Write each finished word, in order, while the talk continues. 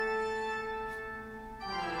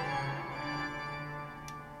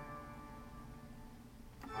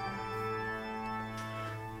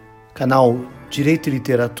Canal Direito e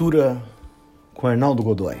Literatura com Arnaldo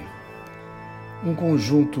Godoy. Um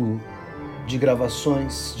conjunto de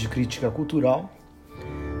gravações de crítica cultural,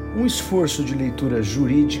 um esforço de leitura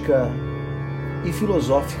jurídica e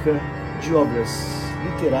filosófica de obras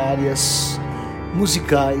literárias,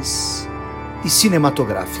 musicais e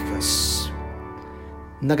cinematográficas.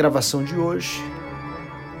 Na gravação de hoje,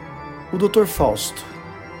 o Dr. Fausto,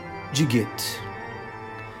 de Goethe.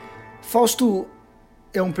 Fausto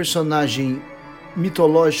é um personagem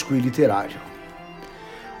mitológico e literário.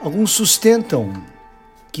 Alguns sustentam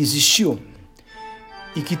que existiu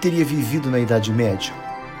e que teria vivido na Idade Média.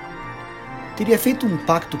 Teria feito um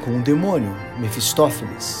pacto com o demônio,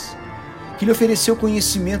 Mefistófeles, que lhe ofereceu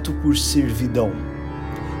conhecimento por servidão,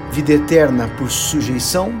 vida eterna por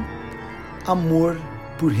sujeição, amor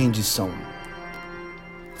por rendição.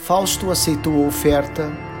 Fausto aceitou a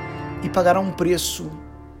oferta e pagará um preço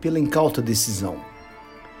pela incauta decisão.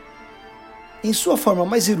 Em sua forma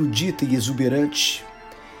mais erudita e exuberante,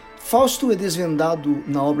 Fausto é desvendado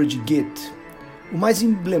na obra de Goethe, o mais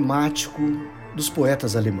emblemático dos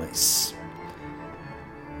poetas alemães,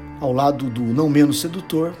 ao lado do não menos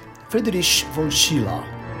sedutor Friedrich von Schiller.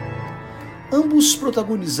 Ambos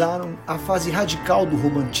protagonizaram a fase radical do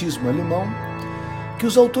romantismo alemão, que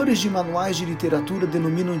os autores de manuais de literatura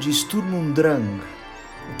denominam de Sturm und Drang,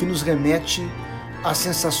 o que nos remete às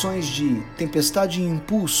sensações de tempestade e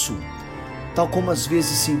impulso, tal como às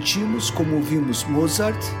vezes sentimos como ouvimos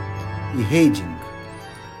Mozart e Haydn.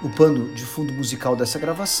 O pano de fundo musical dessa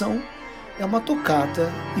gravação é uma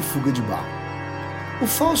tocata e fuga de Bach. O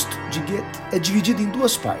Fausto, de Goethe, é dividido em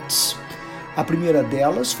duas partes. A primeira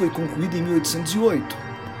delas foi concluída em 1808,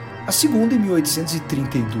 a segunda em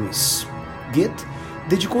 1832. Goethe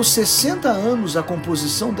dedicou 60 anos à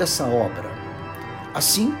composição dessa obra.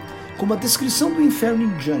 Assim, como a descrição do inferno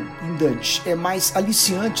em Dante é mais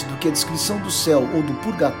aliciante do que a descrição do céu ou do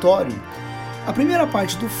purgatório, a primeira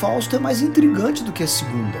parte do Fausto é mais intrigante do que a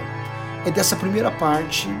segunda. É dessa primeira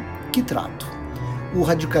parte que trato. O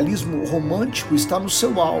radicalismo romântico está no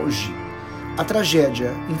seu auge. A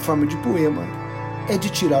tragédia, em forma de poema, é de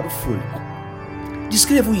tirar o fôlego.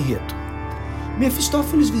 Descreva o enredo.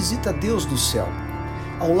 Mefistófeles visita Deus do céu.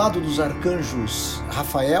 Ao lado dos arcanjos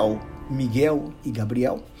Rafael, Miguel e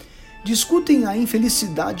Gabriel, discutem a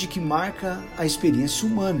infelicidade que marca a experiência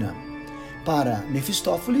humana. Para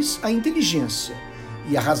Mefistófeles, a inteligência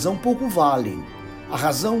e a razão pouco valem. A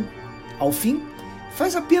razão, ao fim,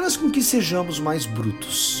 faz apenas com que sejamos mais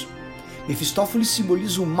brutos. Mefistófeles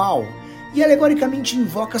simboliza o mal e alegoricamente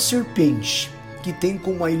invoca a serpente, que tem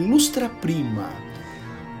como a ilustra prima.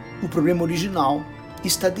 O problema original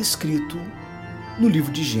está descrito no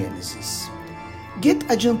livro de Gênesis. Goethe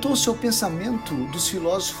adiantou-se ao pensamento dos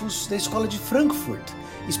filósofos da escola de Frankfurt,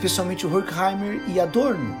 especialmente Horkheimer e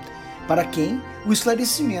Adorno, para quem o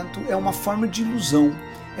esclarecimento é uma forma de ilusão,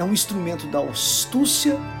 é um instrumento da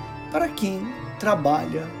astúcia para quem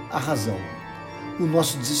trabalha a razão. O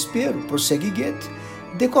nosso desespero, prossegue Goethe,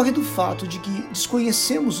 decorre do fato de que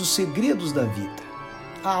desconhecemos os segredos da vida.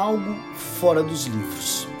 Há algo fora dos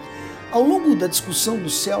livros. Ao longo da discussão do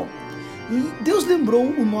céu, Deus lembrou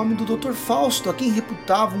o nome do Dr. Fausto, a quem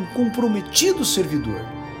reputava um comprometido servidor.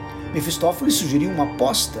 Mefistófeles sugeriu uma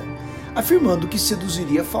aposta, afirmando que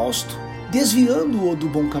seduziria Fausto, desviando-o do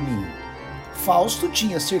bom caminho. Fausto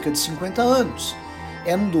tinha cerca de 50 anos,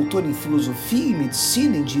 era um doutor em filosofia, em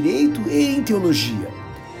medicina, em direito e em teologia.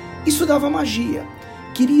 Estudava magia,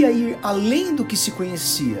 queria ir além do que se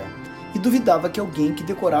conhecia e duvidava que alguém que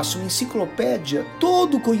decorasse uma enciclopédia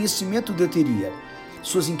todo o conhecimento deteria.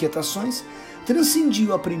 Suas inquietações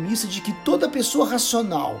transcendiam a premissa de que toda pessoa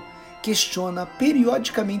racional questiona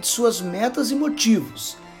periodicamente suas metas e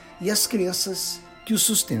motivos e as crenças que os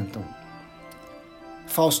sustentam.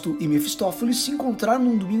 Fausto e Mefistófeles se encontraram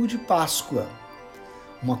num domingo de Páscoa.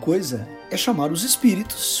 Uma coisa é chamar os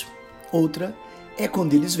espíritos, outra é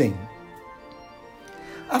quando eles vêm.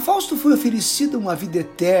 A Fausto foi oferecida uma vida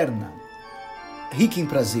eterna, rica em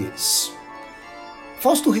prazeres.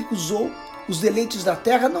 Fausto recusou. Os deleites da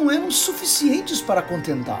terra não eram suficientes para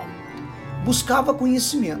contentá-lo. Buscava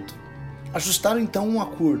conhecimento. Ajustaram então um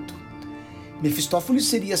acordo. Mefistófeles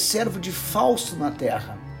seria servo de Fausto na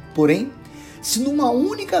terra. Porém, se numa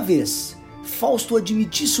única vez Fausto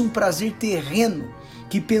admitisse um prazer terreno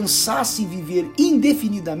que pensasse em viver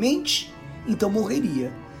indefinidamente, então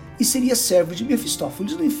morreria e seria servo de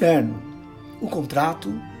Mefistófeles no inferno. O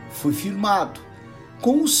contrato foi firmado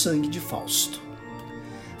com o sangue de Fausto.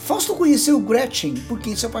 Fausto conheceu Gretchen, por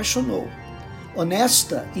quem se apaixonou.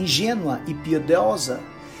 Honesta, ingênua e piedosa,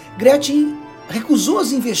 Gretchen recusou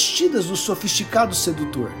as investidas do sofisticado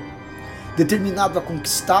sedutor. Determinado a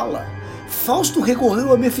conquistá-la, Fausto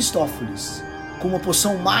recorreu a Mefistófeles. Com uma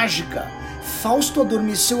poção mágica, Fausto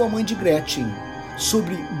adormeceu a mãe de Gretchen.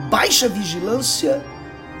 Sob baixa vigilância,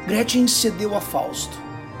 Gretchen cedeu a Fausto,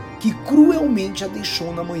 que cruelmente a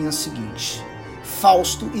deixou na manhã seguinte.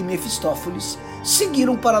 Fausto e Mefistófeles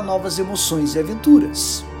seguiram para novas emoções e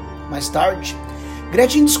aventuras. Mais tarde,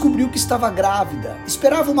 Gretchen descobriu que estava grávida,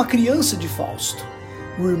 esperava uma criança de Fausto.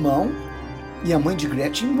 O irmão e a mãe de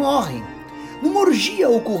Gretchen morrem. Numa orgia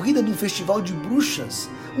ocorrida num festival de bruxas,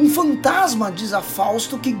 um fantasma diz a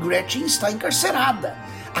Fausto que Gretchen está encarcerada,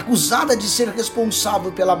 acusada de ser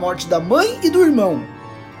responsável pela morte da mãe e do irmão,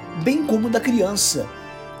 bem como da criança,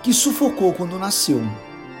 que sufocou quando nasceu.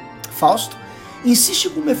 Fausto insiste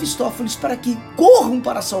com Mefistófeles para que corram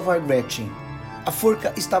para salvar Gretchen. A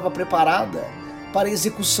forca estava preparada para a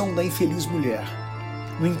execução da infeliz mulher.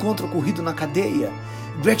 No encontro ocorrido na cadeia,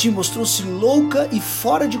 Gretchen mostrou-se louca e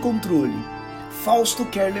fora de controle. Fausto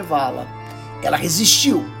quer levá-la. Ela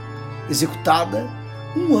resistiu. Executada,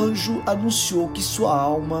 um anjo anunciou que sua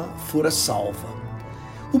alma fora salva.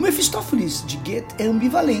 O Mefistófeles de Goethe é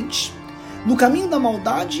ambivalente. No caminho da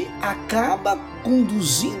maldade, acaba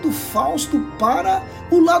conduzindo Fausto para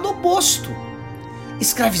o lado oposto.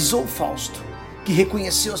 Escravizou Fausto, que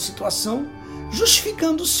reconheceu a situação,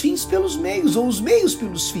 justificando os fins pelos meios, ou os meios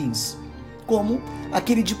pelos fins, como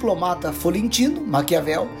aquele diplomata Florentino,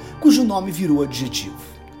 Maquiavel, cujo nome virou adjetivo.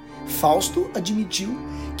 Fausto admitiu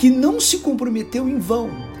que não se comprometeu em vão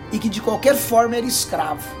e que de qualquer forma era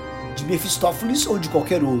escravo, de Mefistófeles ou de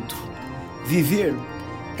qualquer outro. Viver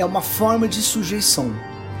é uma forma de sujeição.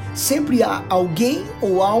 Sempre há alguém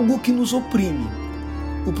ou algo que nos oprime.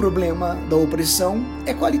 O problema da opressão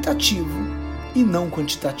é qualitativo e não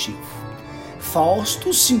quantitativo.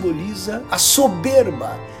 Fausto simboliza a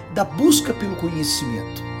soberba da busca pelo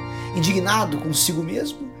conhecimento. Indignado consigo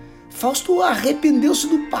mesmo, Fausto arrependeu-se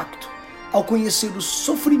do pacto ao conhecer o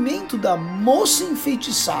sofrimento da moça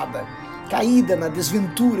enfeitiçada, caída na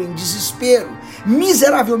desventura, em desespero,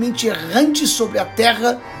 miseravelmente errante sobre a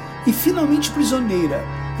terra e finalmente prisioneira,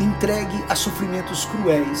 entregue a sofrimentos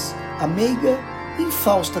cruéis, a meiga e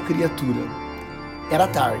infausta criatura. Era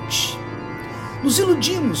tarde. Nos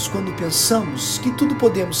iludimos quando pensamos que tudo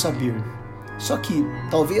podemos saber. Só que,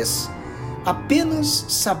 talvez, apenas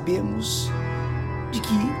sabemos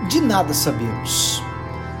de nada sabemos.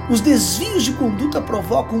 Os desvios de conduta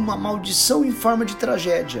provocam uma maldição em forma de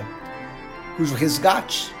tragédia, cujo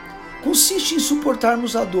resgate consiste em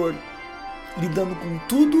suportarmos a dor, lidando com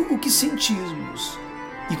tudo o que sentimos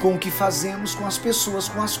e com o que fazemos com as pessoas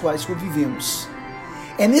com as quais convivemos.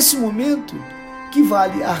 É nesse momento que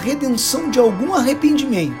vale a redenção de algum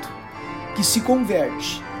arrependimento, que se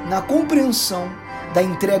converte na compreensão da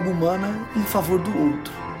entrega humana em favor do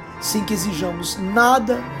outro, sem que exijamos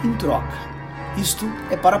nada em troca. Isto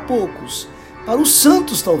é para poucos, para os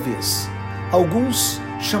santos talvez. Alguns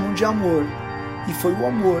chamam de amor, e foi o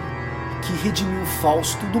amor que redimiu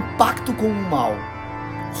Fausto do pacto com o mal.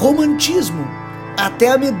 Romantismo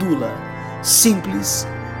até a medula, simples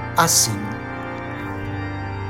assim.